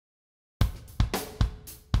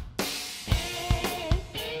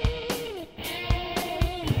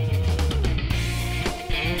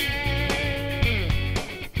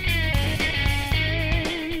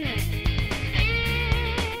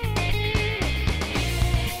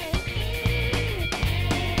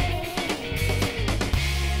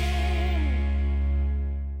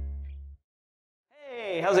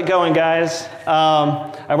it going, guys?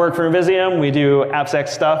 I work for Invisium. We do AppSec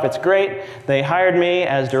stuff. It's great. They hired me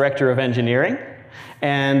as director of engineering.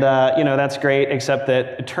 And that's great, except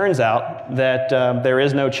that it turns out that there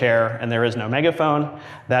is no chair and there is no megaphone.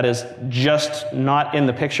 That is just not in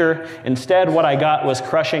the picture. Instead, what I got was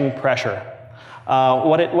crushing pressure.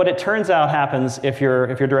 What it turns out happens if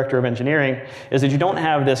you're director of engineering is that you don't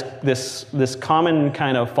have this common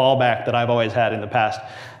kind of fallback that I've always had in the past.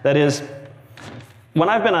 That is, when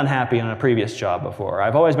I've been unhappy in a previous job before,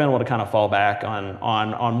 I've always been able to kind of fall back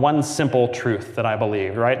on one simple truth that I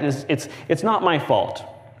believe, right? It's not my fault.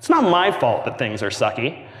 It's not my fault that things are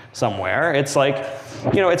sucky somewhere. It's like,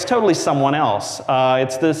 it's totally someone else.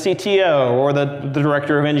 It's the CTO or the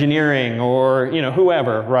director of engineering or,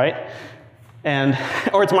 whoever, right?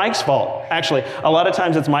 Or it's Mike's fault, actually. A lot of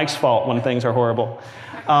times it's Mike's fault when things are horrible.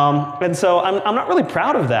 And so I'm not really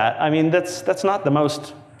proud of that. I mean, that's not the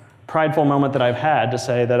most prideful moment that I've had to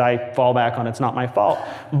say that I fall back on it's not my fault.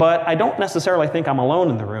 But I don't necessarily think I'm alone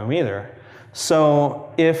in the room either.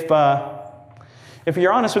 So if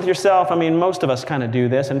you're honest with yourself, I mean, most of us kind of do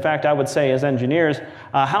this. In fact, I would say as engineers,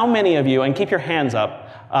 how many of you, and keep your hands up,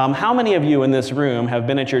 how many of you in this room have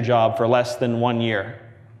been at your job for less than 1 year?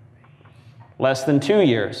 Less than 2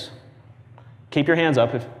 years? Keep your hands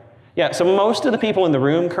up. Yeah, so most of the people in the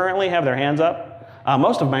room currently have their hands up.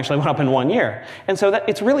 Most of them actually went up in 1 year. And so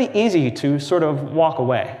it's really easy to sort of walk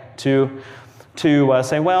away, to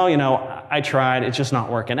say, well, I tried, it's just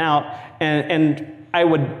not working out. And I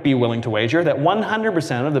would be willing to wager that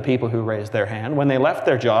 100% of the people who raised their hand, when they left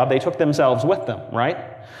their job, they took themselves with them, right?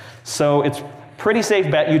 So it's pretty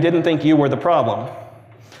safe bet you didn't think you were the problem.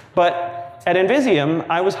 But at Invisium,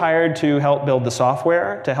 I was hired to help build the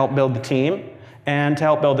software, to help build the team, and to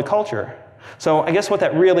help build the culture. So I guess what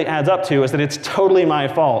that really adds up to is that it's totally my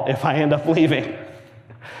fault if I end up leaving.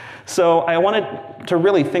 So I wanted to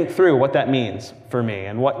really think through what that means for me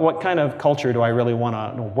and what kind of culture do I really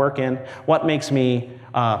want to work in, what makes me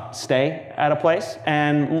stay at a place,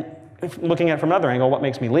 and looking at it from another angle, what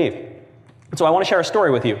makes me leave. So I want to share a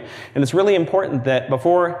story with you. And it's really important that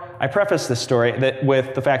before I preface this story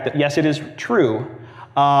with the fact that, yes, it is true,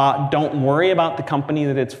 don't worry about the company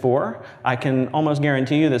that it's for. I can almost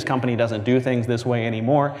guarantee you this company doesn't do things this way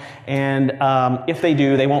anymore. And if they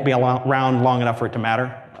do, they won't be around long enough for it to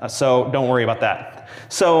matter. So don't worry about that.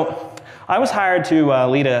 So I was hired to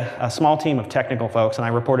lead a small team of technical folks, and I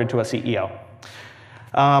reported to a CEO.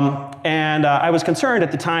 I was concerned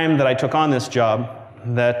at the time that I took on this job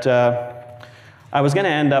that I was going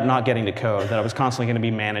to end up not getting to code, that I was constantly going to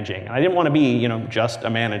be managing. And I didn't want to be, just a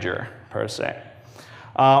manager, per se.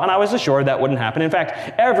 And I was assured that wouldn't happen. In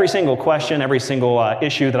fact, every single question, every single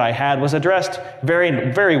issue that I had was addressed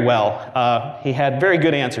very, very well. He had very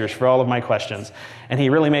good answers for all of my questions, and he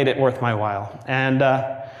really made it worth my while. And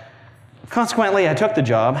consequently, I took the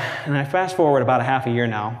job, and I fast forward about a half a year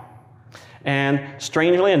now. And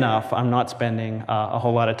strangely enough, I'm not spending a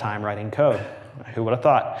whole lot of time writing code. Who would have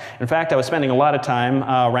thought? In fact, I was spending a lot of time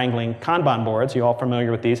wrangling Kanban boards. You all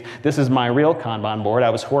familiar with these? This is my real Kanban board. I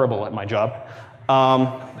was horrible at my job. I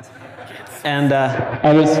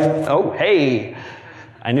was, oh, hey,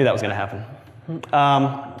 I knew that was going to happen.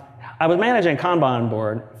 I was managing a Kanban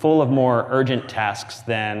board full of more urgent tasks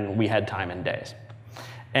than we had time in days.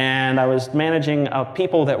 And I was managing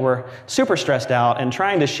people that were super stressed out and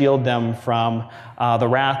trying to shield them from the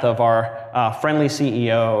wrath of our friendly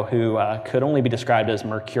CEO who could only be described as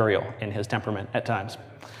mercurial in his temperament at times.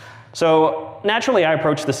 So naturally, I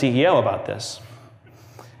approached the CEO about this.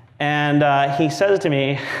 And he says to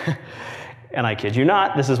me, and I kid you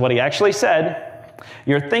not, this is what he actually said,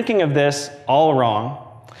 "You're thinking of this all wrong.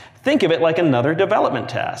 Think of it like another development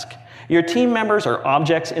task. Your team members are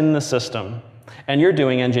objects in the system, and you're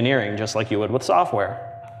doing engineering just like you would with software."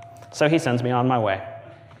 So he sends me on my way.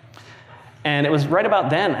 And it was right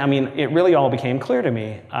about then, I mean, it really all became clear to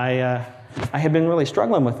me. I had been really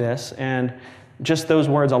struggling with this, and just those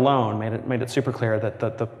words alone made it super clear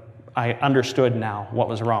that I understood now what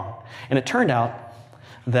was wrong. And it turned out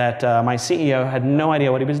that my CEO had no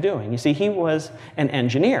idea what he was doing. You see, he was an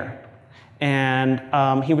engineer, and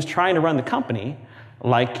he was trying to run the company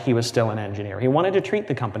like he was still an engineer. He wanted to treat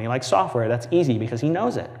the company like software. That's easy because he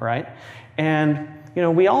knows it, right? And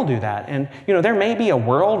we all do that. And there may be a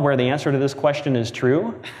world where the answer to this question is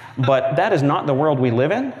true, but that is not the world we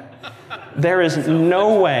live in. There is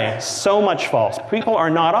no way, so much false. People are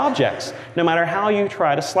not objects. No matter how you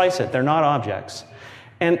try to slice it, they're not objects.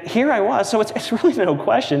 And here I was, so it's really no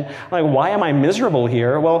question, like, why am I miserable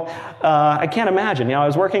here? Well, I can't imagine. I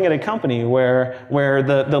was working at a company where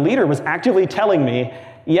the leader was actively telling me,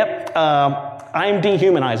 yep, I'm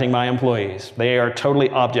dehumanizing my employees. They are totally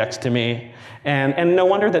objects to me. And no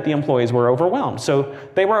wonder that the employees were overwhelmed. So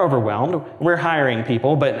they were overwhelmed. We're hiring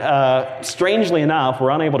people, but strangely enough,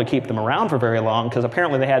 we're unable to keep them around for very long because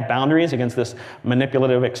apparently they had boundaries against this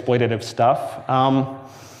manipulative, exploitative stuff.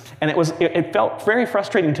 And it felt very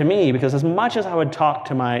frustrating to me because as much as I would talk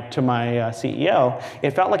to my CEO,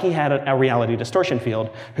 it felt like he had a reality distortion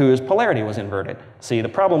field whose polarity was inverted. See, the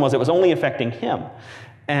problem was it was only affecting him.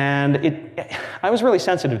 And I was really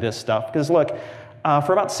sensitive to this stuff because look,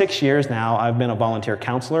 for about 6 years now, I've been a volunteer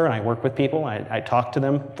counselor and I work with people. I talk to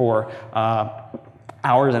them for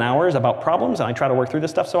hours and hours about problems and I try to work through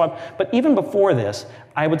this stuff. But even before this,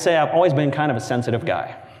 I would say I've always been kind of a sensitive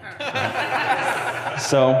guy.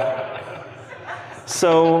 So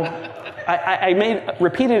I made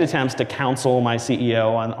repeated attempts to counsel my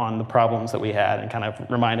CEO on the problems that we had and kind of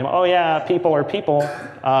remind him, oh yeah, people are people,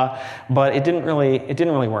 but it didn't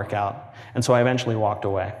really work out. And so I eventually walked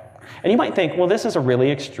away. And you might think, well, this is a really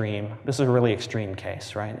extreme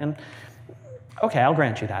case, right? And okay, I'll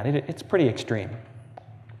grant you that. It's pretty extreme.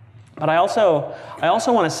 But I also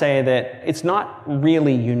want to say that it's not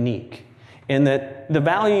really unique in that the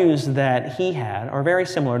values that he had are very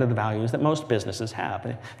similar to the values that most businesses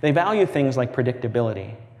have. They value things like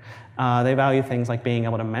predictability. They value things like being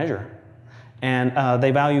able to measure. And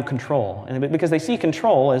they value control. And because they see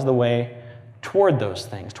control as the way towards those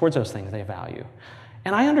things they value.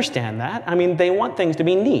 And I understand that. I mean, they want things to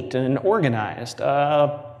be neat and organized.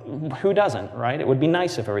 Who doesn't, right? It would be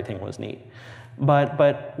nice if everything was neat.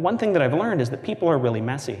 But one thing that I've learned is that people are really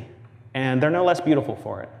messy. And they're no less beautiful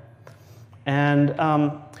for it. And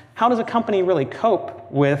how does a company really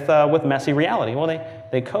cope with messy reality? Well,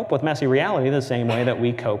 they cope with messy reality the same way that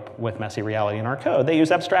we cope with messy reality in our code. They use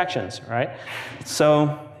abstractions, right?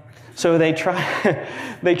 So they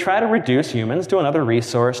try to reduce humans to another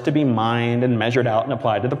resource to be mined and measured out and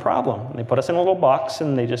applied to the problem. They put us in a little box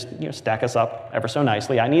and they just stack us up ever so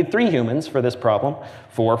nicely. I need 3 humans for this problem,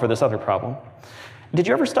 4 for this other problem. Did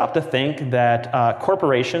you ever stop to think that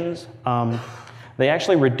corporations, they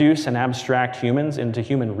actually reduce and abstract humans into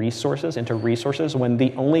human resources, when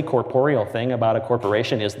the only corporeal thing about a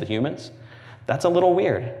corporation is the humans? That's a little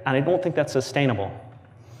weird, and I don't think that's sustainable.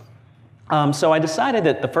 So I decided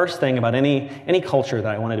that the first thing about any culture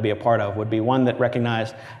that I wanted to be a part of would be one that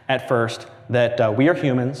recognized at first that we are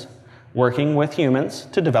humans working with humans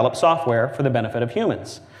to develop software for the benefit of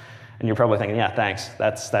humans. And you're probably thinking, yeah, thanks,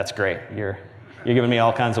 that's great. You're giving me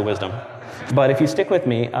all kinds of wisdom. But if you stick with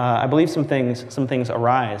me, I believe some things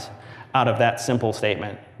arise out of that simple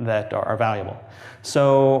statement that are valuable.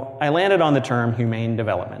 So I landed on the term humane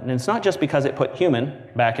development. And it's not just because it put human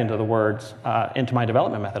back into the words, into my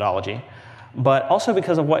development methodology, but also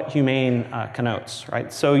because of what humane connotes,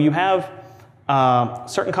 right? So you have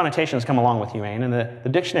certain connotations come along with humane, and the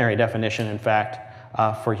dictionary definition, in fact,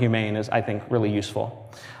 for humane is, I think, really useful.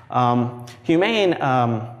 Humane,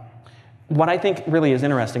 what I think really is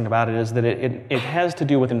interesting about it is that it has to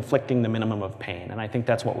do with inflicting the minimum of pain, and I think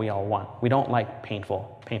that's what we all want. We don't like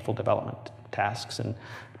painful development tasks and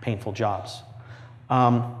painful jobs.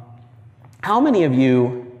 How many of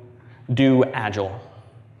you do Agile?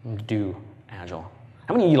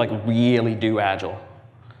 How many of you really do Agile?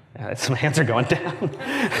 Yeah, some hands are going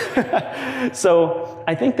down. So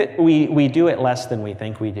I think that we do it less than we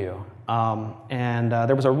think we do.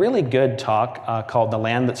 There was a really good talk called The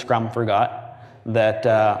Land That Scrum Forgot that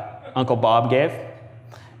Uncle Bob gave.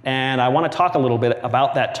 And I want to talk a little bit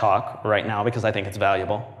about that talk right now because I think it's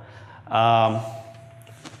valuable. I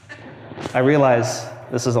realize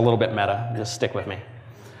this is a little bit meta. Just stick with me.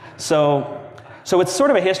 So it's sort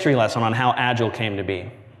of a history lesson on how Agile came to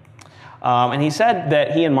be. And he said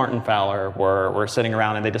that he and Martin Fowler were sitting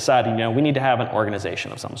around and they decided, we need to have an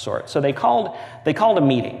organization of some sort. So they called a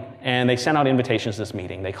meeting and they sent out invitations to this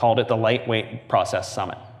meeting. They called it the Lightweight Process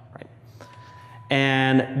Summit, right?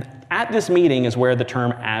 And at this meeting is where the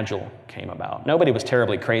term Agile came about. Nobody was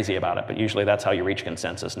terribly crazy about it, but usually that's how you reach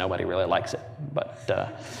consensus. Nobody really likes it.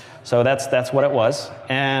 But so that's what it was.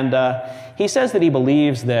 And he says that he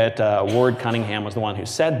believes that Ward Cunningham was the one who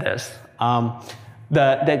said this.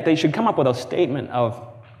 That they should come up with a statement of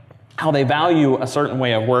how they value a certain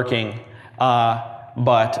way of working,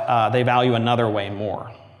 but they value another way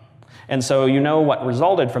more. And so what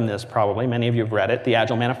resulted from this probably, many of you have read it, the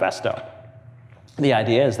Agile Manifesto. The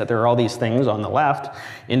idea is that there are all these things on the left,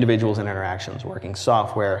 individuals and interactions, working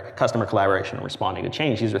software, customer collaboration, and responding to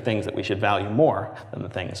change. These are things that we should value more than the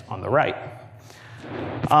things on the right.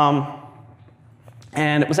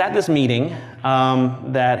 And it was at this meeting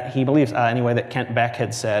that he believes, anyway, that Kent Beck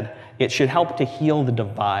had said, it should help to heal the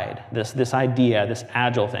divide. This idea, this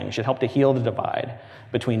Agile thing, should help to heal the divide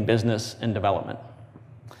between business and development.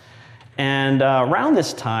 And around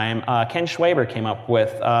this time, Ken Schwaber came up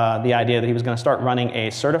with the idea that he was going to start running a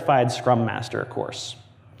certified Scrum Master course.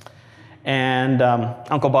 And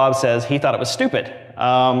Uncle Bob says he thought it was stupid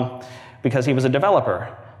because he was a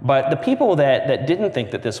developer. But the people that didn't think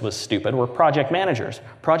that this was stupid were project managers.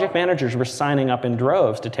 Project managers were signing up in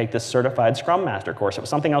droves to take this certified Scrum Master course. It was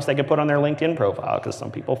something else they could put on their LinkedIn profile, because some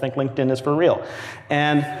people think LinkedIn is for real.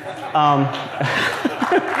 And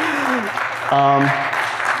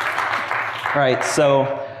right,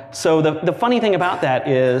 so the funny thing about that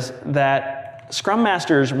is that Scrum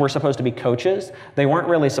Masters were supposed to be coaches. They weren't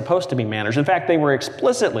really supposed to be managers. In fact, they were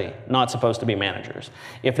explicitly not supposed to be managers.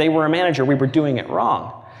 If they were a manager, we were doing it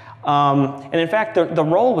wrong. And in fact, the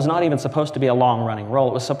role was not even supposed to be a long-running role.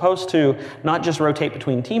 It was supposed to not just rotate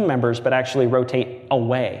between team members, but actually rotate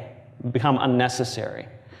away, become unnecessary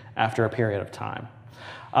after a period of time.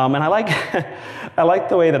 And I like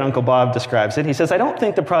the way that Uncle Bob describes it. He says, I don't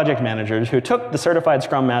think the project managers who took the Certified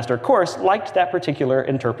Scrum Master course liked that particular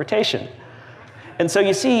interpretation. And so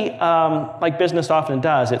you see, like business often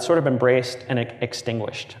does, it sort of embraced and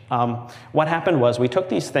extinguished. What happened was we took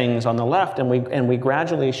these things on the left and we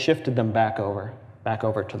gradually shifted them back over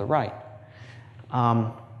to the right.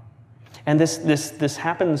 And this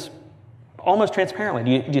happens almost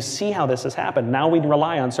transparently. Do you see how this has happened? Now we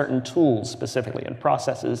rely on certain tools specifically and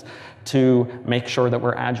processes to make sure that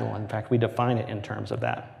we're agile. In fact, we define it in terms of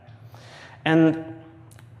that. And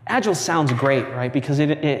Agile sounds great, right? Because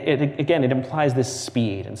again, it implies this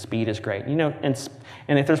speed, and speed is great. You know, and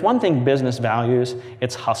if there's one thing business values,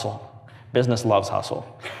 it's hustle. Business loves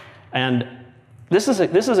hustle. And this is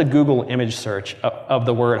a Google image search of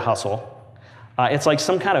the word hustle. It's like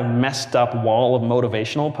some kind of messed up wall of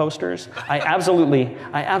motivational posters. I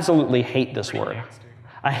absolutely hate this word.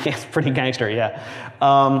 It's pretty gangster, yeah.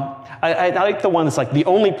 I like the one that's like, the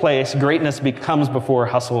only place greatness comes before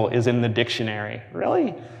hustle is in the dictionary.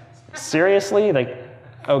 Really? Seriously? Like,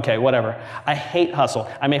 okay, whatever. I hate hustle.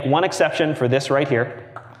 I make one exception for this right here.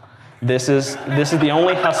 This is the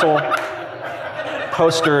only hustle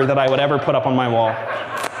poster that I would ever put up on my wall.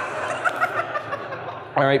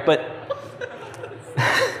 All right, but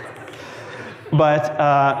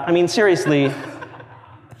I mean, seriously,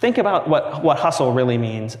 think about what hustle really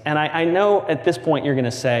means. And I know at this point you're going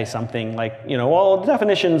to say something like, you know, well,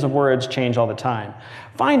 definitions of words change all the time.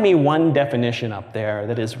 Find me one definition up there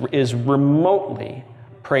that is remotely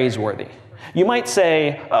praiseworthy. You might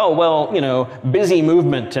say, oh, well, you know, busy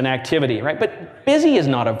movement and activity, right? But busy is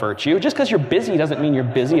not a virtue. Just because you're busy doesn't mean you're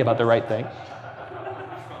busy about the right thing.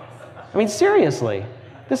 I mean, seriously.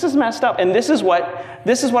 This is messed up, and this is what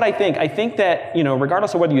I think. I think that, you know,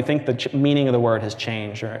 regardless of whether you think the meaning of the word has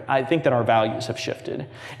changed, or I think that our values have shifted,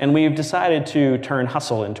 and we've decided to turn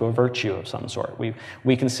hustle into a virtue of some sort.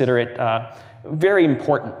 We consider it very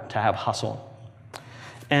important to have hustle,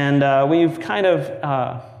 and we've kind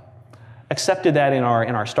of accepted that in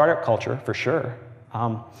our startup culture for sure.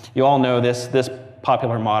 You all know this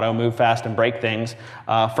popular motto: "Move fast and break things."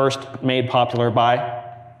 First made popular by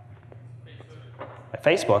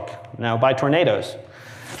Facebook, now by tornadoes.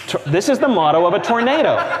 This is the motto of a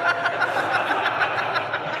tornado.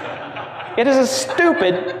 It is a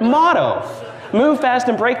stupid motto. Move fast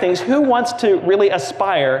and break things. Who wants to really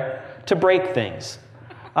aspire to break things?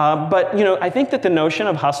 But you know, I think that the notion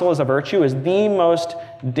of hustle as a virtue is the most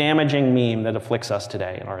damaging meme that afflicts us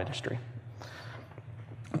today in our industry.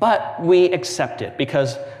 But we accept it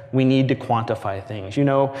because we need to quantify things. You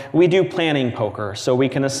know, we do planning poker so we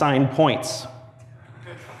can assign points.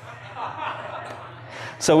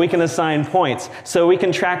 So we can assign points, so we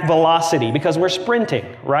can track velocity, because we're sprinting,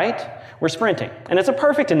 right? We're sprinting. And it's a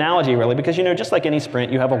perfect analogy, really, because, you know, just like any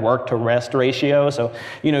sprint, you have a work to rest ratio. So,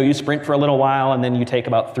 you know, you sprint for a little while, and then you take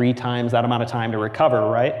about 3 times that amount of time to recover,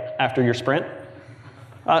 right, after your sprint.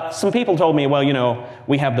 Some people told me, well, you know,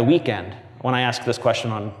 we have the weekend, when I asked this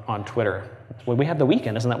question on Twitter. Well, we have the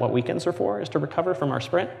weekend. Isn't that what weekends are for, is to recover from our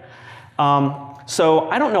sprint? So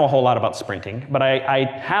I don't know a whole lot about sprinting, but I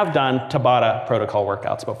have done Tabata protocol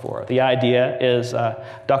workouts before. The idea is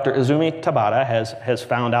Dr. Izumi Tabata has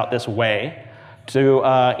found out this way to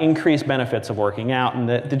increase benefits of working out. And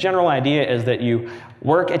the general idea is that you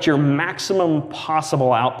work at your maximum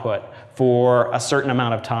possible output for a certain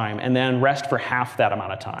amount of time, and then rest for half that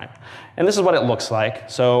amount of time. And this is what it looks like.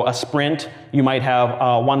 So a sprint, you might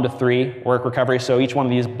have 1 to 3 work recovery. So each one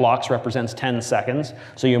of these blocks represents 10 seconds.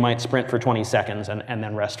 So you might sprint for 20 seconds and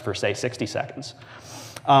then rest for, say, 60 seconds.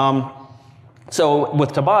 So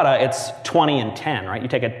with Tabata, it's 20 and 10, right? You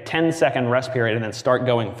take a 10-second rest period and then start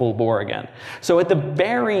going full bore again. So at the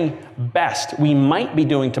very best, we might be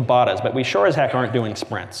doing Tabatas, but we sure as heck aren't doing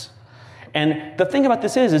sprints. And the thing about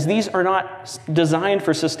this is these are not designed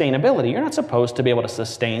for sustainability. You're not supposed to be able to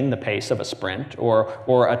sustain the pace of a sprint or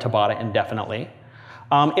a Tabata indefinitely.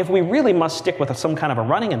 If we really must stick with some kind of a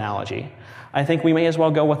running analogy, I think we may as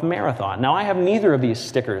well go with marathon. Now, I have neither of these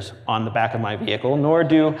stickers on the back of my vehicle, nor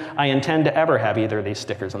do I intend to ever have either of these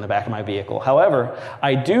stickers on the back of my vehicle. However,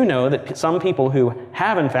 I do know that some people who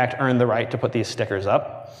have, in fact, earned the right to put these stickers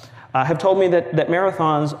up have told me that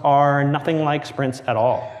marathons are nothing like sprints at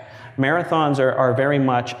all. Marathons are very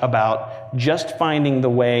much about just finding the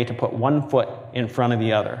way to put one foot in front of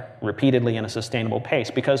the other repeatedly in a sustainable pace,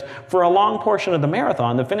 because for a long portion of the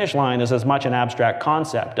marathon, the finish line is as much an abstract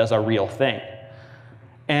concept as a real thing.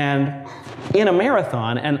 And in a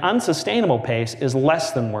marathon, an unsustainable pace is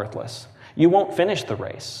less than worthless. You won't finish the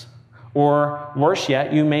race. Or worse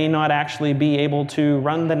yet, you may not actually be able to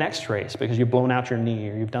run the next race because you've blown out your knee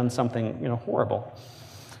or you've done something, horrible.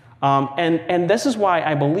 And this is why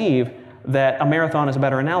I believe that a marathon is a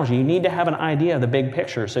better analogy. You need to have an idea of the big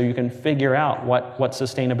picture so you can figure out what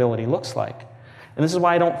sustainability looks like. And this is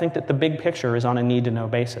why I don't think that the big picture is on a need-to-know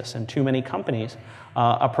basis. And too many companies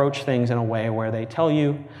approach things in a way where they tell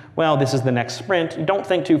you, well, this is the next sprint. Don't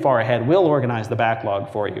think too far ahead. We'll organize the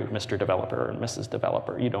backlog for you, Mr. Developer or Mrs.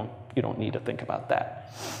 Developer. You don't need to think about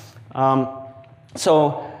that.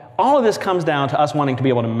 So all of this comes down to us wanting to be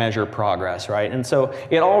able to measure progress, right? And so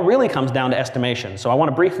it all really comes down to estimation. So I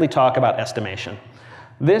want to briefly talk about estimation.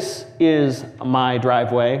 This is my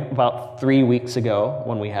driveway about 3 weeks ago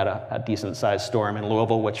when we had a decent-sized storm in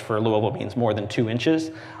Louisville, which for Louisville means more than 2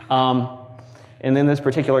 inches. And in this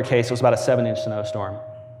particular case, it was about a 7-inch snowstorm.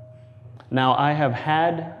 Now, I have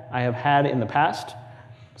had in the past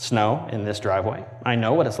snow in this driveway. I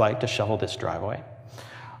know what it's like to shovel this driveway.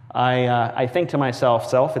 I think to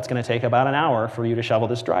myself, it's going to take about an hour for you to shovel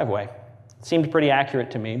this driveway. It seemed pretty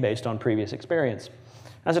accurate to me based on previous experience.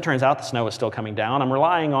 As it turns out, the snow is still coming down. I'm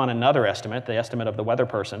relying on another estimate, the estimate of the weather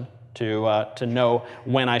person, to know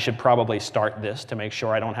when I should probably start this to make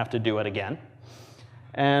sure I don't have to do it again.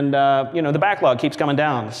 And the backlog keeps coming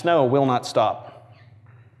down. The snow will not stop.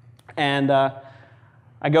 And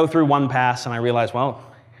I go through one pass and I realize, well,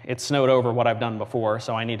 it snowed over what I've done before,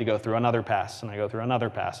 so I need to go through another pass, and I go through another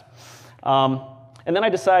pass. And then I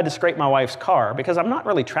decide to scrape my wife's car because I'm not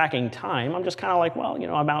really tracking time. I'm just kind of like, well,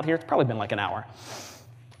 I'm out here. It's probably been like an hour.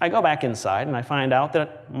 I go back inside and I find out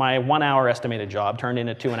that my 1 hour estimated job turned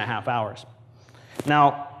into 2.5 hours.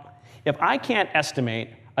 Now, if I can't estimate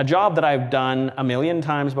a job that I've done a million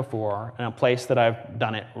times before in a place that I've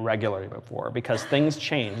done it regularly before, because things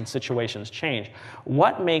change and situations change,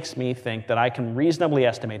 what makes me think that I can reasonably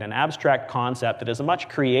estimate an abstract concept that is as much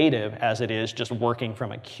creative as it is just working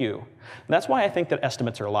from a queue? And that's why I think that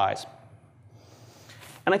estimates are lies.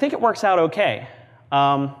 And I think it works out okay.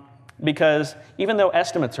 Because even though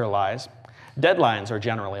estimates are lies, deadlines are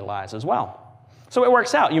generally lies as well. So it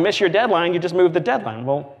works out. You miss your deadline, you just move the deadline.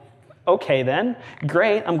 Well, okay then,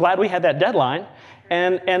 great, I'm glad we had that deadline.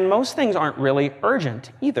 And most things aren't really urgent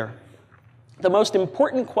either. The most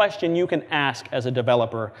important question you can ask as a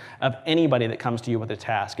developer of anybody that comes to you with a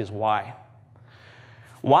task is why.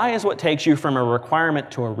 Why is what takes you from a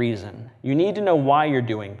requirement to a reason. You need to know why you're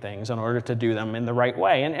doing things in order to do them in the right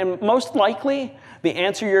way. And most likely, the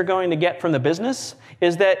answer you're going to get from the business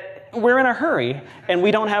is that we're in a hurry and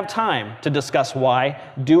we don't have time to discuss why.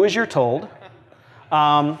 Do as you're told.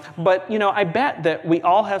 But I bet that we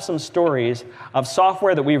all have some stories of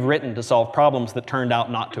software that we've written to solve problems that turned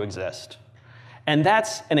out not to exist. And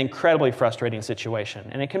that's an incredibly frustrating situation.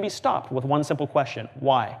 And it can be stopped with one simple question,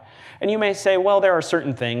 why? And you may say, well, there are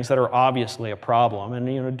certain things that are obviously a problem.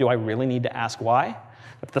 And do I really need to ask why?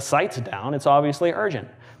 If the site's down, it's obviously urgent.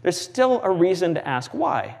 There's still a reason to ask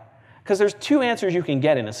why. Because there's two answers you can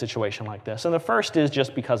get in a situation like this. And the first is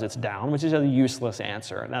just because it's down, which is a useless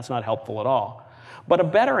answer. And that's not helpful at all. But a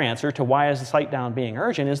better answer to why is the site down being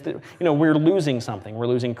urgent is that we're losing something. We're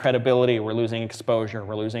losing credibility, we're losing exposure,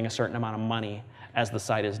 we're losing a certain amount of money as the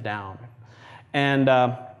site is down. And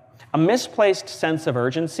a misplaced sense of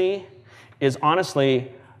urgency is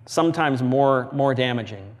honestly sometimes more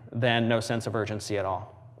damaging than no sense of urgency at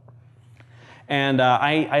all. And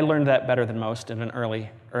I learned that better than most in an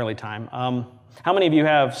early time. How many of you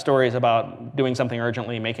have stories about doing something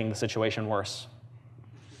urgently making the situation worse?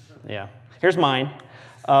 Yeah. Here's mine.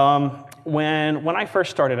 When I first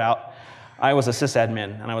started out, I was a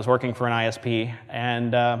sysadmin, and I was working for an ISP,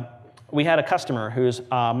 and we had a customer whose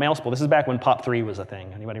mail spool, this is back when POP3 was a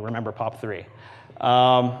thing. Anybody remember POP3?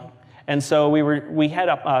 And so we had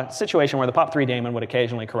a situation where the POP3 daemon would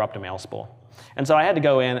occasionally corrupt a mail spool. And so I had to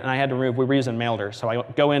go in and I had to remove, we were using maildir. So I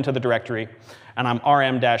go into the directory and I'm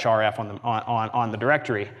rm-rf on the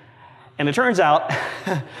directory. And it turns out,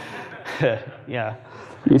 yeah,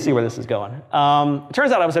 you see where this is going. It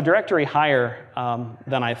turns out I was a directory higher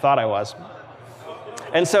than I thought I was.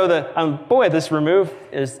 And so boy, this remove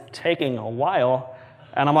is taking a while.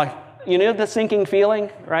 And I'm like, you know the sinking feeling,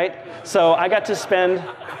 right? So I got to spend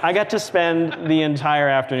the entire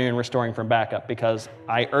afternoon restoring from backup because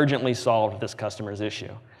I urgently solved this customer's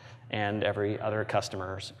issue and every other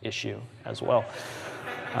customer's issue as well.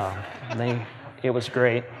 It was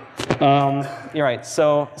great. You're right.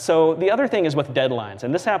 So the other thing is with deadlines,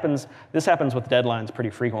 and this happens with deadlines pretty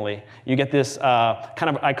frequently. You get this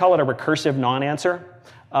I call it a recursive non-answer.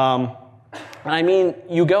 I mean,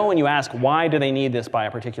 you go and you ask, why do they need this by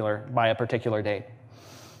a particular date?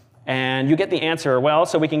 And you get the answer, well,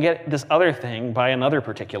 so we can get this other thing by another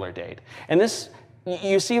particular date. And this,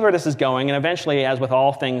 you see where this is going, and eventually, as with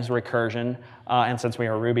all things recursion, and since we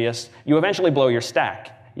are Rubyists, you eventually blow your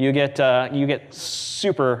stack. You get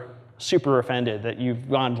super offended that you've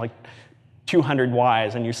gone like 200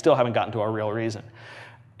 whys and you still haven't gotten to a real reason.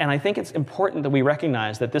 And I think it's important that we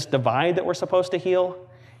recognize that this divide that we're supposed to heal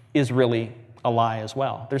is really a lie as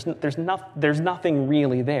well. There's nothing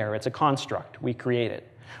really there. It's a construct. We create it.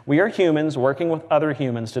 We are humans working with other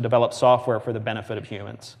humans to develop software for the benefit of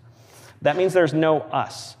humans. That means there's no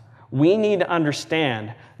us. We need to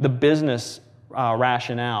understand the business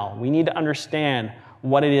rationale. We need to understand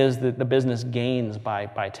what it is that the business gains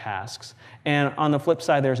by tasks. And on the flip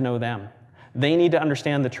side, there's no them. They need to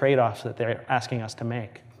understand the trade-offs that they're asking us to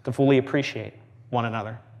make to fully appreciate one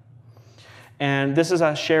another. And this is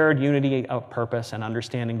a shared unity of purpose and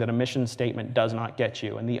understanding that a mission statement does not get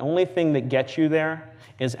you. And the only thing that gets you there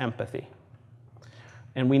is empathy.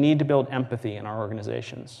 And we need to build empathy in our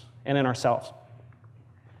organizations and in ourselves.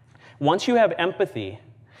 Once you have empathy,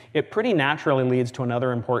 it pretty naturally leads to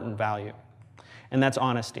another important value, and that's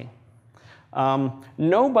honesty.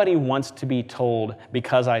 Nobody wants to be told,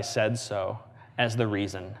 because I said so, as the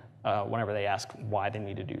reason whenever they ask why they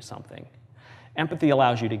need to do something. Empathy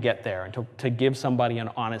allows you to get there and to give somebody an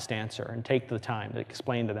honest answer and take the time to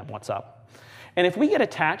explain to them what's up. And if we get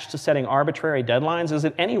attached to setting arbitrary deadlines, is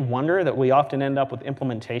it any wonder that we often end up with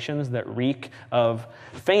implementations that reek of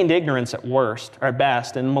feigned ignorance at worst, or at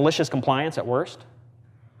best, and malicious compliance at worst?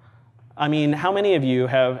 I mean, how many of you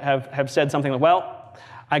have said something like, well,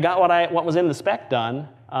 I got what was in the spec done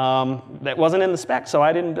that wasn't in the spec, so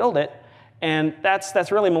I didn't build it. And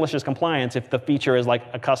that's really malicious compliance if the feature is like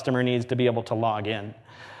a customer needs to be able to log in.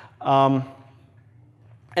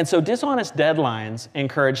 And so dishonest deadlines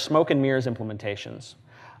encourage smoke and mirrors implementations.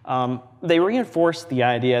 They reinforce the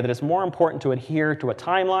idea that it's more important to adhere to a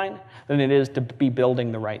timeline than it is to be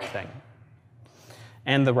building the right thing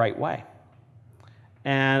and the right way.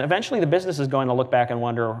 And eventually the business is going to look back and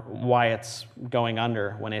wonder why it's going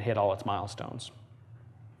under when it hit all its milestones.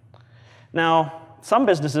 Now, some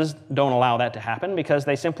businesses don't allow that to happen because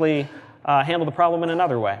they simply handle the problem in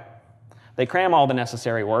another way. They cram all the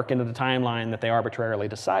necessary work into the timeline that they arbitrarily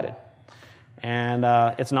decided. And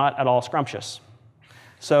it's not at all scrumptious.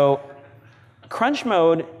 So crunch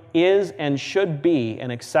mode is and should be an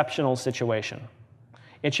exceptional situation.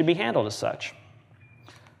 It should be handled as such.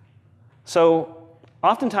 So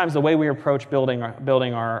oftentimes the way we approach building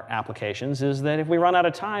our applications is that if we run out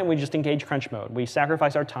of time, we just engage crunch mode. We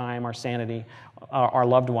sacrifice our time, our sanity, our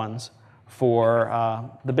loved ones for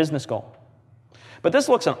the business goal. But this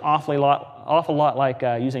looks an awful lot like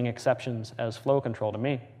using exceptions as flow control to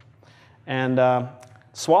me. And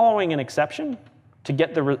swallowing an exception to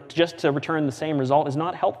get just to return the same result is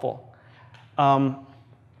not helpful.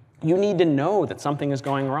 You need to know that something is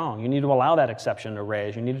going wrong. You need to allow that exception to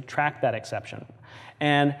raise. You need to track that exception.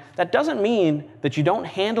 And that doesn't mean that you don't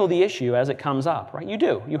handle the issue as it comes up, right? You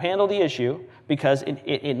do. You handle the issue because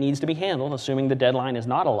it needs to be handled, assuming the deadline is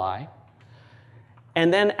not a lie.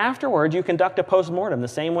 And then afterwards, you conduct a post-mortem the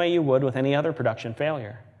same way you would with any other production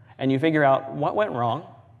failure. And you figure out what went wrong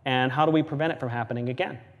and how do we prevent it from happening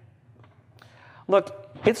again. Look,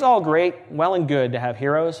 it's all great, well and good to have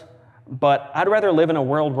heroes, but I'd rather live in a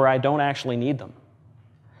world where I don't actually need them.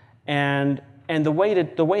 And the way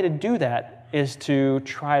to do that is to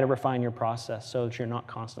try to refine your process so that you're not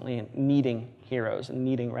constantly needing heroes and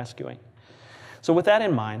needing rescuing. So with that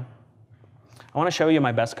in mind, I want to show you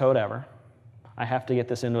my best code ever. I have to get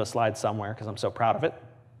this into a slide somewhere because I'm so proud of it.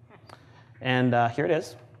 And here it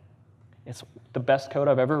is. It's the best code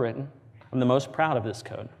I've ever written. I'm the most proud of this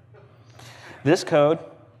code. This code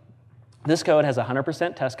has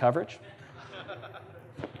 100% test coverage.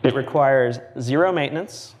 It requires zero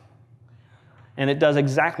maintenance, and it does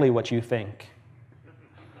exactly what you think.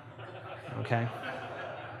 Okay?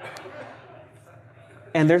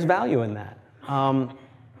 And there's value in that.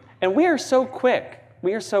 And we are so quick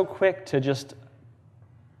to just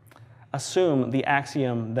assume the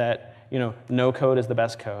axiom that, no code is the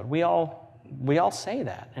best code. We all say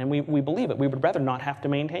that, and we believe it. We would rather not have to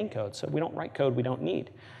maintain code, so we don't write code we don't need,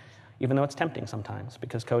 even though it's tempting sometimes,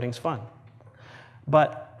 because coding's fun.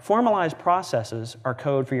 But formalized processes are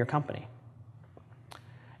code for your company.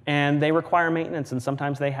 And they require maintenance, and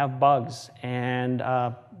sometimes they have bugs. And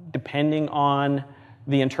depending on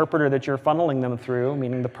the interpreter that you're funneling them through,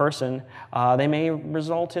 meaning the person, they may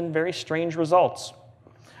result in very strange results.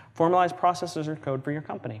 Formalized processes are code for your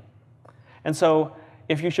company. And so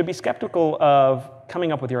if you should be skeptical of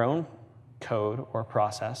coming up with your own code or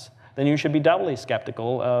process, then you should be doubly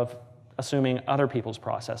skeptical of assuming other people's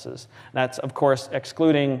processes. That's, of course,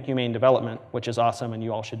 excluding humane development, which is awesome, and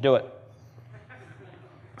you all should do it.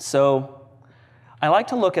 So I like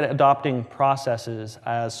to look at adopting processes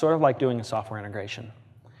as sort of like doing a software integration.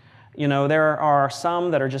 There are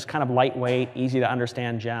some that are just kind of lightweight, easy to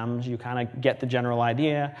understand gems. You kind of get the general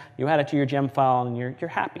idea, you add it to your gem file, and you're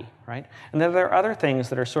happy, right? And then there are other things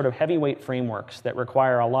that are sort of heavyweight frameworks that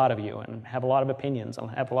require a lot of you and have a lot of opinions and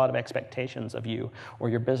have a lot of expectations of you or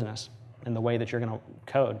your business and the way that you're going to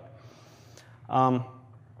code.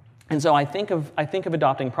 And so I think of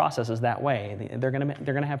adopting processes that way. They're going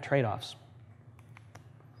to have trade-offs.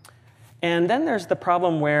 And then there's the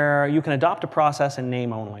problem where you can adopt a process in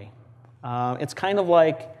name only. It's kind of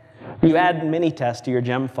like you add mini-tests to your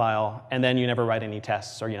gem file, and then you never write any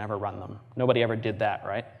tests or you never run them. Nobody ever did that,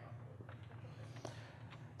 right?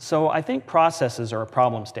 So I think processes are a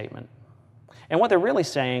problem statement. And what they're really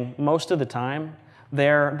saying most of the time,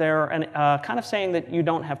 they're kind of saying that you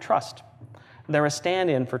don't have trust. They're a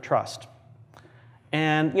stand-in for trust.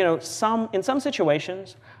 And in some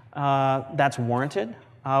situations, that's warranted.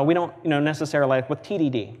 We don't necessarily, like with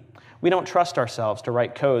TDD, we don't trust ourselves to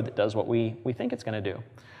write code that does what we think it's going to do.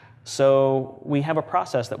 So we have a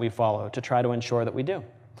process that we follow to try to ensure that we do.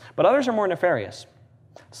 But others are more nefarious.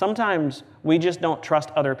 Sometimes we just don't trust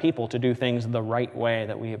other people to do things the right way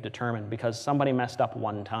that we have determined because somebody messed up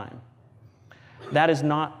one time. That is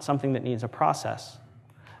not something that needs a process.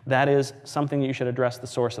 That is something that you should address the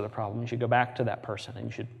source of the problem. You should go back to that person and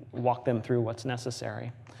you should walk them through what's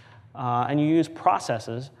necessary. And you use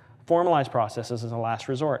processes, formalized processes, as a last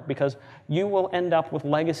resort because you will end up with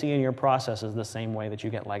legacy in your processes the same way that you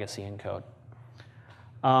get legacy in code.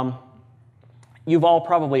 You've all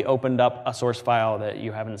probably opened up a source file that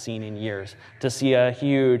you haven't seen in years to see a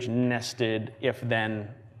huge nested if-then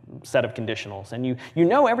set of conditionals. And you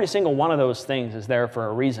know every single one of those things is there for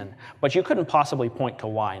a reason, but you couldn't possibly point to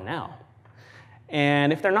why now.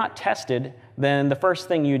 And if they're not tested, then the first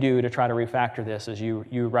thing you do to try to refactor this is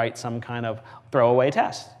you write some kind of throwaway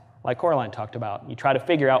test, like Coraline talked about. You try to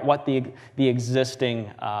figure out what the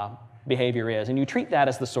existing behavior is, and you treat that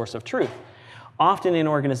as the source of truth. Often in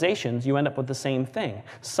organizations, you end up with the same thing.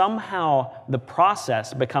 Somehow the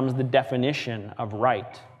process becomes the definition of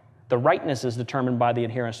right. The rightness is determined by the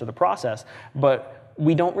adherence to the process, but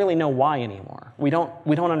we don't really know why anymore. We don't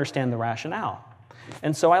understand the rationale.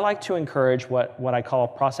 And so I like to encourage what I call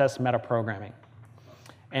process metaprogramming.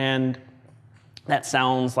 And that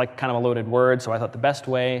sounds like kind of a loaded word, so I thought the best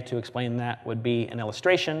way to explain that would be an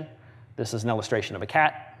illustration. This is an illustration of a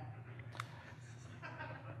cat.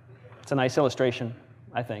 It's a nice illustration,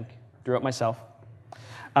 I think. Drew it myself.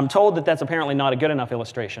 I'm told that that's apparently not a good enough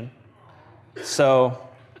illustration. So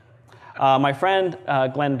my friend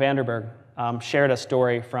Glenn Vanderberg shared a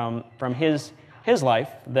story from his life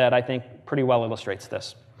that I think pretty well illustrates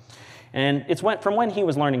this. And it's from when he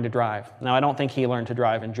was learning to drive. Now, I don't think he learned to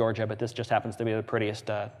drive in Georgia, but this just happens to be the prettiest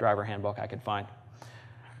driver handbook I could find.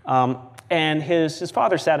 And his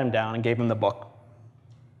father sat him down and gave him the book.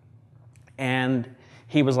 And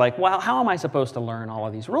he was like, well, how am I supposed to learn all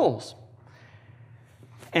of these rules?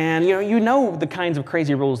 And you know the kinds of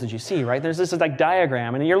crazy rules that you see, right? There's this like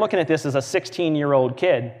diagram, and you're looking at this as a 16-year-old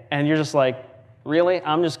kid, and you're just like, really?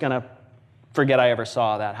 I'm just going to forget I ever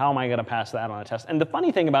saw that. How am I going to pass that on a test? And the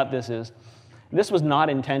funny thing about this is, this was not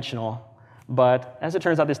intentional, but as it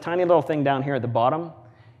turns out, this tiny little thing down here at the bottom,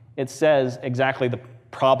 it says exactly the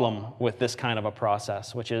problem with this kind of a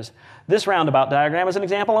process, which is this roundabout diagram is an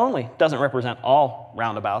example only. It doesn't represent all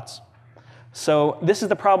roundabouts. So this is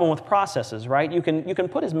the problem with processes, right? You can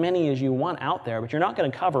put as many as you want out there, but you're not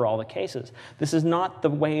going to cover all the cases. This is not the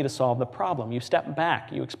way to solve the problem. You step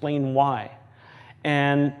back, you explain why.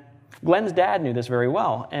 And Glenn's dad knew this very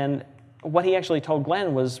well, and what he actually told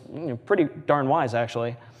Glenn was pretty darn wise,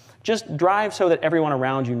 actually. Just drive so that everyone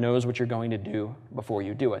around you knows what you're going to do before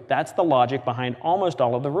you do it. That's the logic behind almost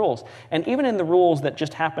all of the rules. And even in the rules that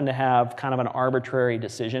just happen to have kind of an arbitrary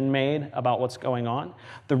decision made about what's going on,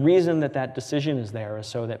 the reason that that decision is there is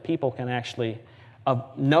so that people can actually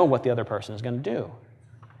know what the other person is going to do.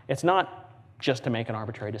 It's not just to make an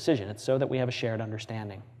arbitrary decision. It's so that we have a shared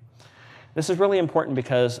understanding. This is really important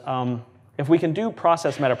because if we can do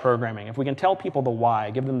process metaprogramming, if we can tell people the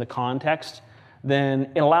why, give them the context,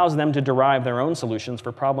 then it allows them to derive their own solutions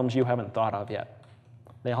for problems you haven't thought of yet.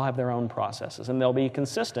 They all have their own processes, and they'll be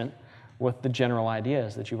consistent with the general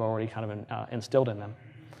ideas that you've already kind of instilled in them.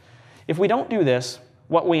 If we don't do this,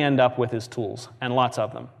 what we end up with is tools, and lots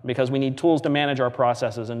of them, because we need tools to manage our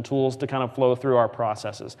processes and tools to kind of flow through our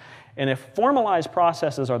processes. And if formalized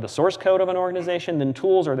processes are the source code of an organization, then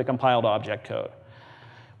tools are the compiled object code.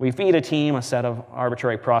 We feed a team a set of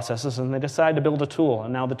arbitrary processes, and they decide to build a tool.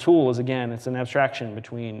 And now the tool is, again, it's an abstraction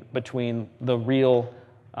between the real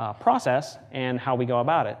process and how we go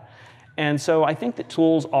about it. And so I think that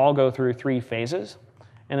tools all go through 3 phases.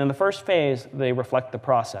 And in the first phase, they reflect the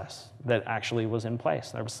process that actually was in place.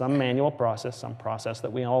 There was some manual process, some process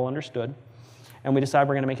that we all understood, and we decide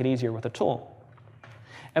we're going to make it easier with a tool.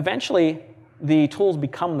 Eventually, the tools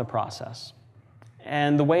become the process.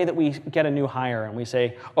 And the way that we get a new hire and we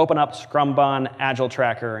say, open up Scrumban Agile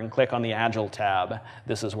Tracker and click on the Agile tab,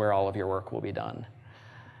 this is where all of your work will be done.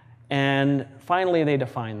 And finally, they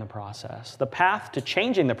define the process. The path to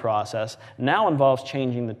changing the process now involves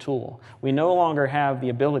changing the tool. We no longer have the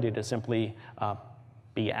ability to simply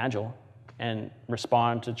be agile and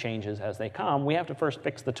respond to changes as they come. We have to first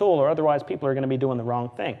fix the tool, or otherwise people are going to be doing the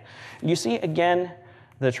wrong thing. You see, again,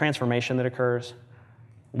 the transformation that occurs.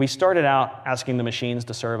 We started out asking the machines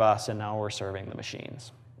to serve us, and now we're serving the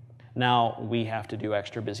machines. Now we have to do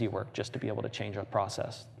extra busy work just to be able to change a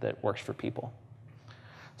process that works for people.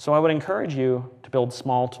 So I would encourage you to build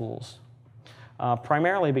small tools,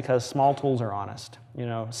 primarily because small tools are honest. The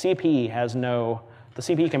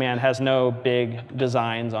CP command has no big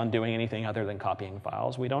designs on doing anything other than copying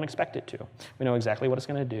files. We don't expect it to. We know exactly what it's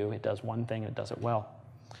going to do. It does one thing, and it does it well.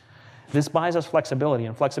 This buys us flexibility,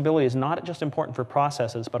 and flexibility is not just important for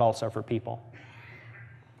processes, but also for people.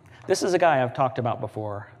 This is a guy I've talked about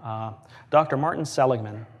before. Dr. Martin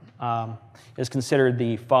Seligman is considered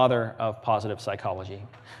the father of positive psychology.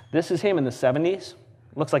 This is him in the 70s.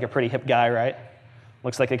 Looks like a pretty hip guy, right?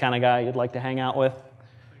 Looks like the kind of guy you'd like to hang out with,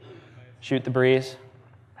 shoot the breeze,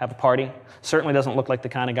 have a party. Certainly doesn't look like the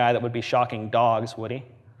kind of guy that would be shocking dogs, would he?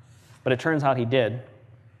 But it turns out he did.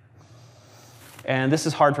 And this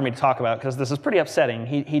is hard for me to talk about because this is pretty upsetting.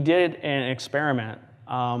 He did an experiment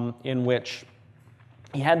in which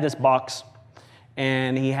he had this box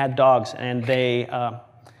and he had dogs, and they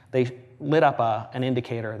lit up an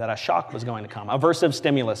indicator that a shock was going to come. Aversive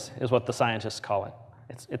stimulus is what the scientists call it.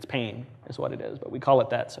 It's pain is what it is, but we call it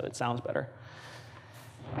that so it sounds better.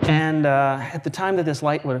 And at the time that this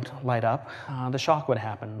light would light up, the shock would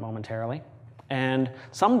happen momentarily. And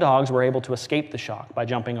some dogs were able to escape the shock by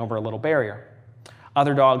jumping over a little barrier.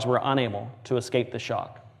 Other dogs were unable to escape the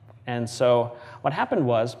shock. And so what happened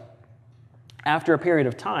was, after a period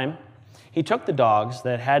of time, he took the dogs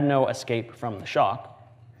that had no escape from the shock,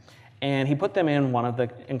 and he put them in one of the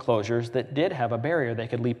enclosures that did have a barrier they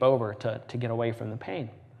could leap over to get away from the pain.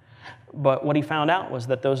 But what he found out was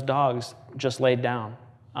that those dogs just laid down,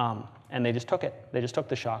 and they just took it. They just took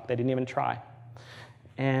the shock. They didn't even try.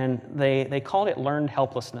 And they called it learned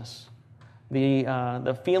helplessness.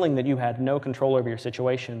 The feeling that you had no control over your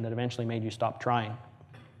situation that eventually made you stop trying.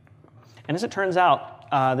 And as it turns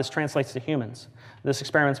out, this translates to humans. This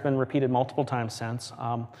experiment's been repeated multiple times since.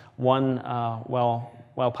 One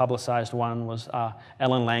well-publicized one was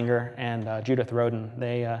Ellen Langer and Judith Rodin.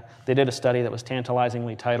 They did a study that was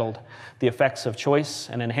tantalizingly titled "The Effects of Choice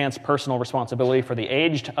and Enhanced Personal Responsibility for the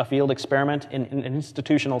Aged, a Field Experiment in an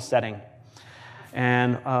Institutional Setting."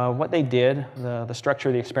 And what they did, the structure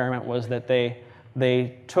of the experiment was that they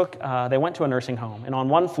went to a nursing home, and on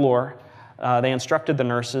one floor, they instructed the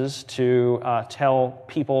nurses to tell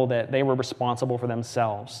people that they were responsible for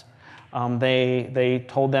themselves. They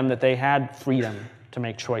told them that they had freedom to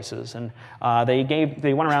make choices, and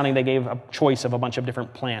they went around and they gave a choice of a bunch of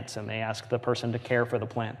different plants, and they asked the person to care for the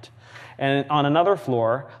plant. And on another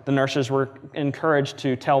floor, the nurses were encouraged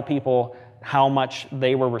to tell people how much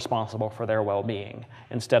they were responsible for their well-being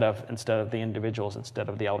instead of the individuals, instead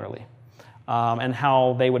of the elderly, and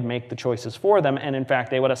how they would make the choices for them. And in fact,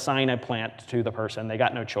 they would assign a plant to the person. They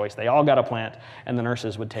got no choice. They all got a plant, and the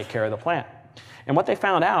nurses would take care of the plant. And what they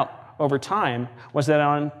found out over time was that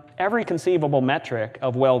on every conceivable metric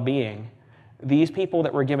of well-being, these people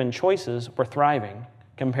that were given choices were thriving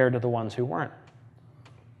compared to the ones who weren't.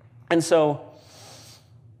 And so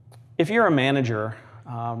if you're a manager,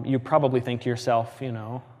 you probably think to yourself,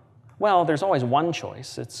 well, there's always one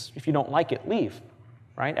choice. It's if you don't like it, leave,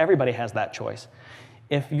 right? Everybody has that choice.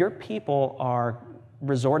 If your people are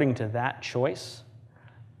resorting to that choice,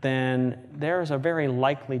 then there's a very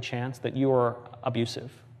likely chance that you are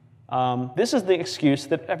abusive. This is the excuse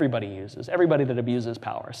that everybody uses. Everybody that abuses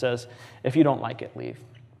power says, if you don't like it, leave.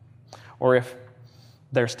 Or if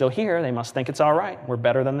they're still here, they must think it's all right. We're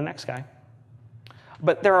better than the next guy.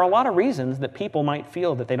 But there are a lot of reasons that people might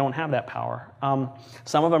feel that they don't have that power.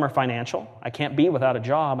 Some of them are financial. I can't be without a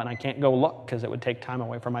job, and I can't go look because it would take time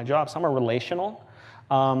away from my job. Some are relational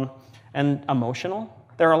and emotional.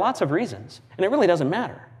 There are lots of reasons, and it really doesn't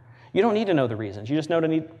matter. You don't need to know the reasons. You just know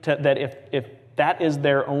that if that is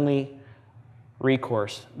their only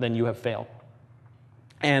recourse, then you have failed.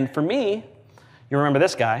 And for me, you remember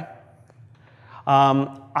this guy,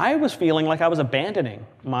 I was feeling like I was abandoning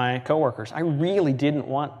my coworkers. I really didn't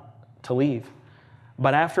want to leave.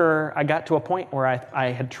 But after I got to a point where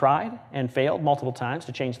I had tried and failed multiple times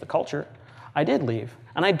to change the culture, I did leave.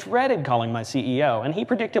 And I dreaded calling my CEO, and he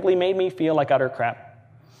predictably made me feel like utter crap.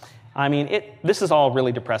 I mean, this is all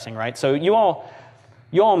really depressing, right? So you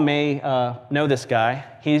all may know this guy.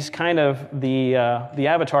 He's kind of the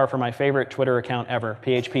avatar for my favorite Twitter account ever,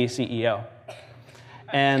 PHP CEO.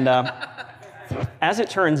 And as it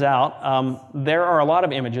turns out, there are a lot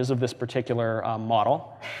of images of this particular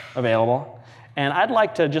model available. And I'd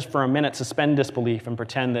like to, just for a minute, suspend disbelief and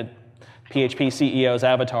pretend that PHP CEO's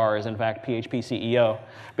avatar is, in fact, PHP CEO.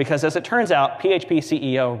 Because as it turns out, PHP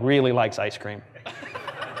CEO really likes ice cream.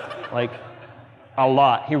 Like, a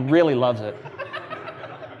lot. He really loves it.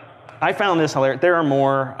 I found this hilarious. There are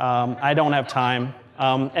more. I don't have time.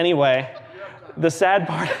 Anyway, the sad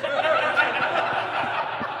part...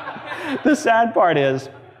 The sad part is,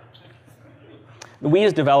 we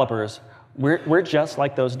as developers, we're just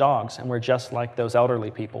like those dogs, and we're just like those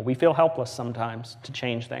elderly people. We feel helpless sometimes to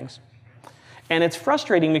change things. And it's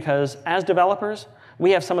frustrating because as developers,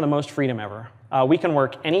 we have some of the most freedom ever. We can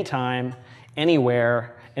work anytime,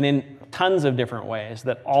 anywhere, and in tons of different ways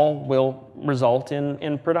that all will result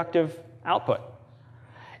in productive output.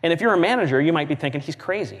 And if you're a manager, you might be thinking, he's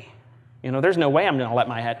crazy. There's no way I'm going to let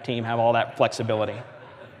my team have all that flexibility.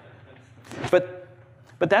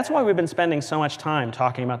 But that's why we've been spending so much time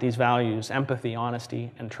talking about these values, empathy,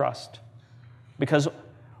 honesty, and trust. Because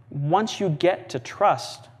once you get to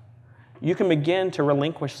trust, you can begin to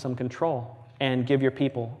relinquish some control and give your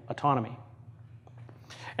people autonomy.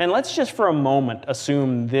 And let's just for a moment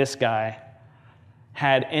assume this guy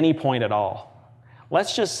had any point at all.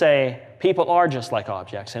 Let's just say people are just like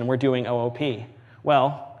objects and we're doing OOP.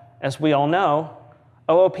 Well, as we all know,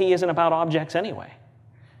 OOP isn't about objects anyway.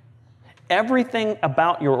 Everything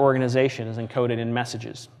about your organization is encoded in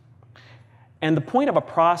messages. And the point of a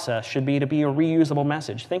process should be to be a reusable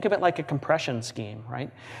message. Think of it like a compression scheme, right?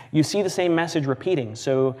 You see the same message repeating,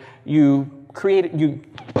 so you put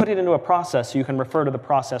it into a process so you can refer to the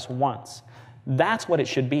process once. That's what it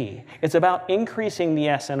should be. It's about increasing the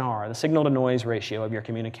SNR, the signal-to-noise ratio of your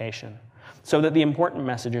communication, so that the important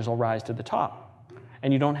messages will rise to the top,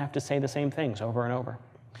 and you don't have to say the same things over and over.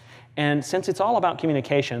 And since it's all about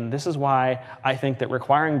communication, this is why I think that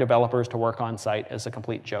requiring developers to work on site is a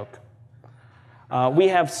complete joke. We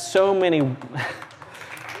have so many...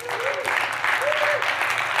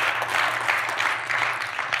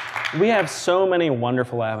 We have so many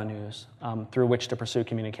wonderful avenues through which to pursue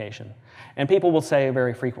communication. And people will say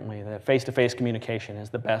very frequently that face-to-face communication is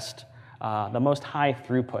the best, the most high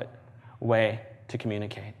throughput way to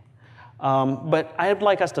communicate. But I'd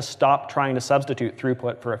like us to stop trying to substitute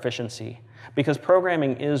throughput for efficiency, because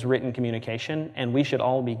programming is written communication, and we should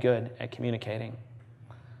all be good at communicating.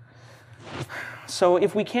 So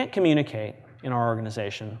if we can't communicate in our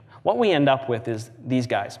organization, what we end up with is these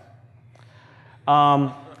guys.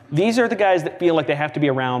 These are the guys that feel like they have to be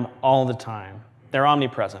around all the time. They're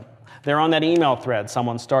omnipresent. They're on that email thread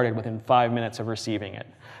someone started within 5 minutes of receiving it.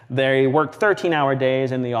 They work 13-hour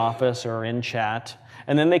days in the office or in chat,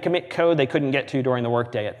 and then they commit code they couldn't get to during the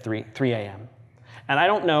workday at 3 a.m. And I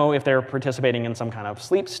don't know if they're participating in some kind of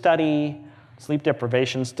sleep study, sleep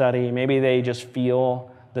deprivation study. Maybe they just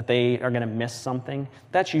feel that they are going to miss something.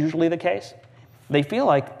 That's usually the case. They feel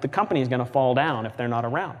like the company is going to fall down if they're not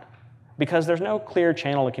around, because there's no clear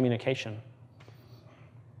channel of communication.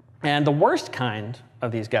 And the worst kind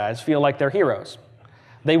of these guys feel like they're heroes.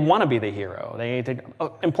 They want to be the hero.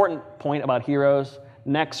 Important point about heroes,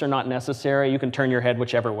 necks are not necessary. You can turn your head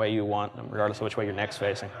whichever way you want, regardless of which way your neck's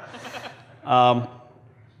facing.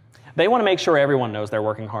 They want to make sure everyone knows they're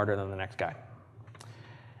working harder than the next guy.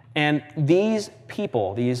 And these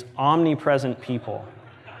people, these omnipresent people,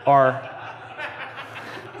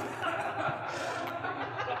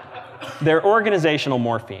 they're organizational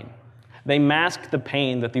morphine. They mask the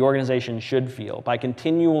pain that the organization should feel by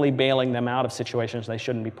continually bailing them out of situations they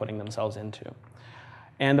shouldn't be putting themselves into.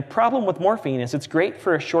 And the problem with morphine is it's great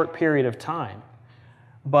for a short period of time,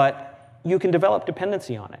 but you can develop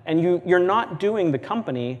dependency on it. And you're not doing the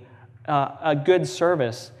company a good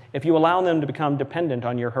service if you allow them to become dependent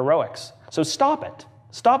on your heroics. So stop it.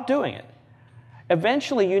 Stop doing it.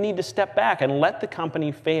 Eventually, you need to step back and let the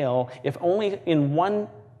company fail, if only in one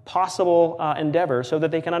possible endeavor, so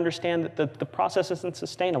that they can understand that the process isn't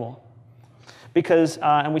sustainable. Because,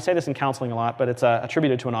 and we say this in counseling a lot, but it's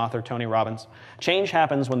attributed to an author, Tony Robbins, change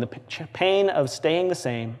happens when the pain of staying the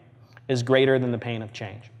same is greater than the pain of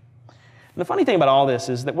change. And the funny thing about all this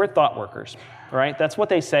is that we're thought workers, right? That's what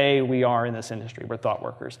they say we are in this industry. We're thought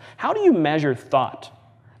workers. How do you measure thought?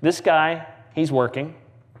 This guy, he's working,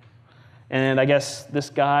 and I guess this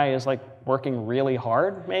guy is like working really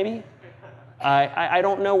hard, maybe? I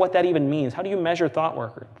don't know what that even means. How do you measure thought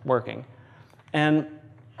working? And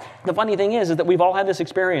the funny thing is that we've all had this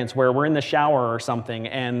experience where we're in the shower or something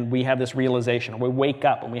and we have this realization, or we wake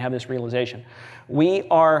up and we have this realization. We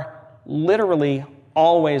are literally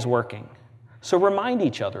always working. So remind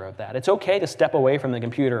each other of that. It's okay to step away from the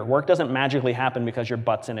computer. Work doesn't magically happen because your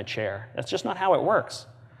butt's in a chair. That's just not how it works.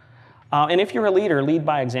 And if you're a leader, lead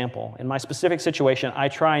by example. In my specific situation, I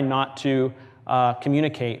try not to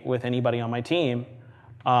communicate with anybody on my team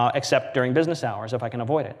except during business hours if I can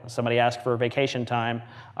avoid it. Somebody asked for vacation time.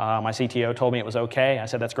 My CTO told me it was okay. I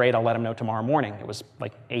said, that's great. I'll let him know tomorrow morning. It was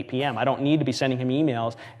like 8 p.m. I don't need to be sending him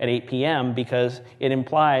emails at 8 p.m. because it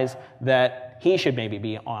implies that he should maybe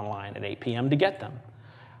be online at 8 p.m. to get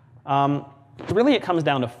them. Really, it comes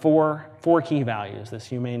down to four key values, this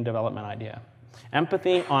humane development idea: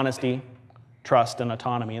 empathy, honesty, trust, and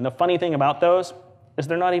autonomy. And the funny thing about those is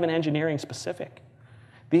they're not even engineering specific.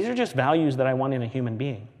 These are just values that I want in a human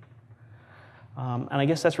being. And I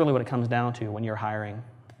guess that's really what it comes down to when you're hiring.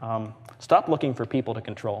 Stop looking for people to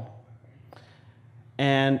control.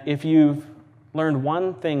 And if you've learned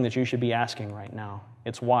one thing that you should be asking right now,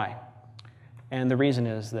 it's why. And the reason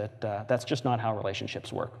is that that's just not how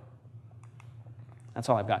relationships work. That's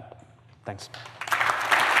all I've got. Thanks.